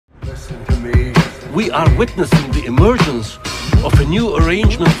We are witnessing the emergence of a new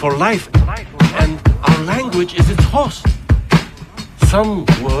arrangement for life, and our language is its host. Some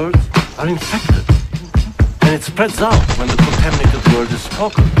words are infected, and it spreads out when the contaminated word is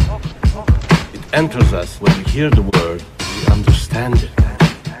spoken. It enters us when we hear the word, we understand it.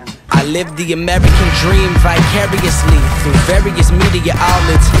 I live the American dream vicariously through various media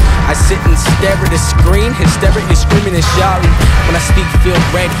outlets. I sit and stare at a screen, hysterically screaming and shouting. When I speak, feel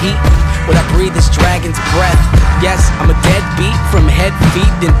red heat. When I breathe, this dragon's breath. Yes, I'm a deadbeat from head, feet,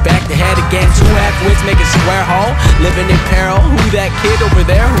 then back to head again. 2 half-wits make a square hole, living in peril. Who that kid over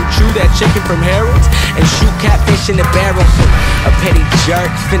there who chew that chicken from Harold's and shoot catfish in a barrel? A petty jerk,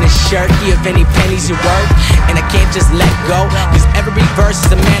 finish shirky of any pennies you work. And I can't just let go, cause every verse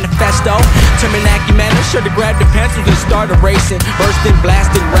is a manifesto. Turning acumen, I'm sure to grab the pencils and start erasing. Bursting,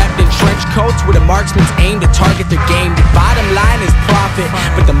 blasting, wrapped in trench coats with a marksman's aim to target their game. The bottom line is profit,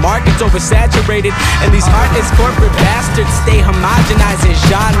 but the market's oversaturated, and these heartless corporate bastards stay homogenizing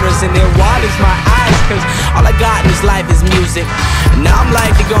genres, and their waters my eyes, cause all I got in this life is music. And now I'm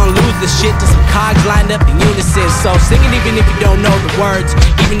likely gonna lose the shit to some cogs lined up in unison. So sing it even if you don't know the words,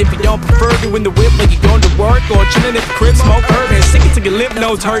 even if you don't prefer doing the whip like you're going to work, or chilling at the crib, smoke herb and sing it till your lymph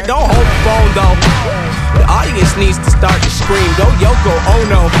nodes hurt. Don't hold the phone though. The audience needs to start to scream, go Yoko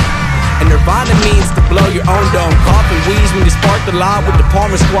Ono. And Nirvana means to blow your own dome. Cough and wheeze when you spark the law with the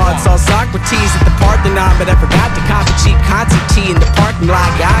Palmer squad. Saw Socrates at the Parthenon, but I forgot to cop a cheap concert tea in the parking lot.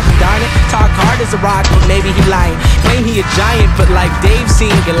 Gosh darn it, talk hard as a rock, but maybe he lying. Claim he a giant, but like Dave seen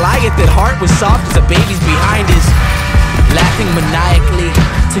Goliath, that heart was soft as a baby's behind his. Laughing maniacally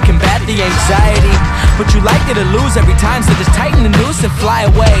to combat the anxiety, but you likely to lose every time, so just tighten the noose and fly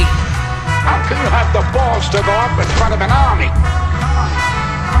away. How can you have the balls to go up in front of an army?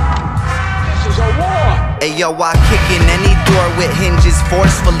 This is a war! Ayo, I kick in any door with hinges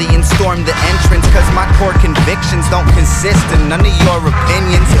forcefully and storm the entrance, cause my core convictions don't consist in none of your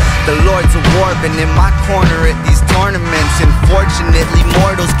opinions. The Lord's a war, been in my corner at these tournaments. Unfortunately,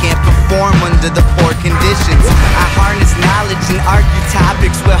 mortals can't perform under the poor conditions. I harness knowledge and argue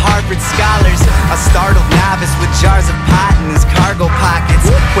topics with Harvard scholars. A startled novice with jars of pot in his cargo pockets.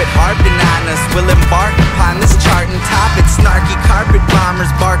 Quit harping on us, we'll embark upon this charting topic. Snarky carpet bombers,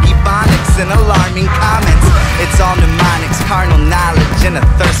 barky bonics, and alarming comments. It's all mnemonics, carnal knowledge, and a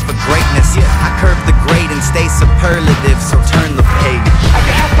thirst for greatness. I curve the grade and stay superlative, so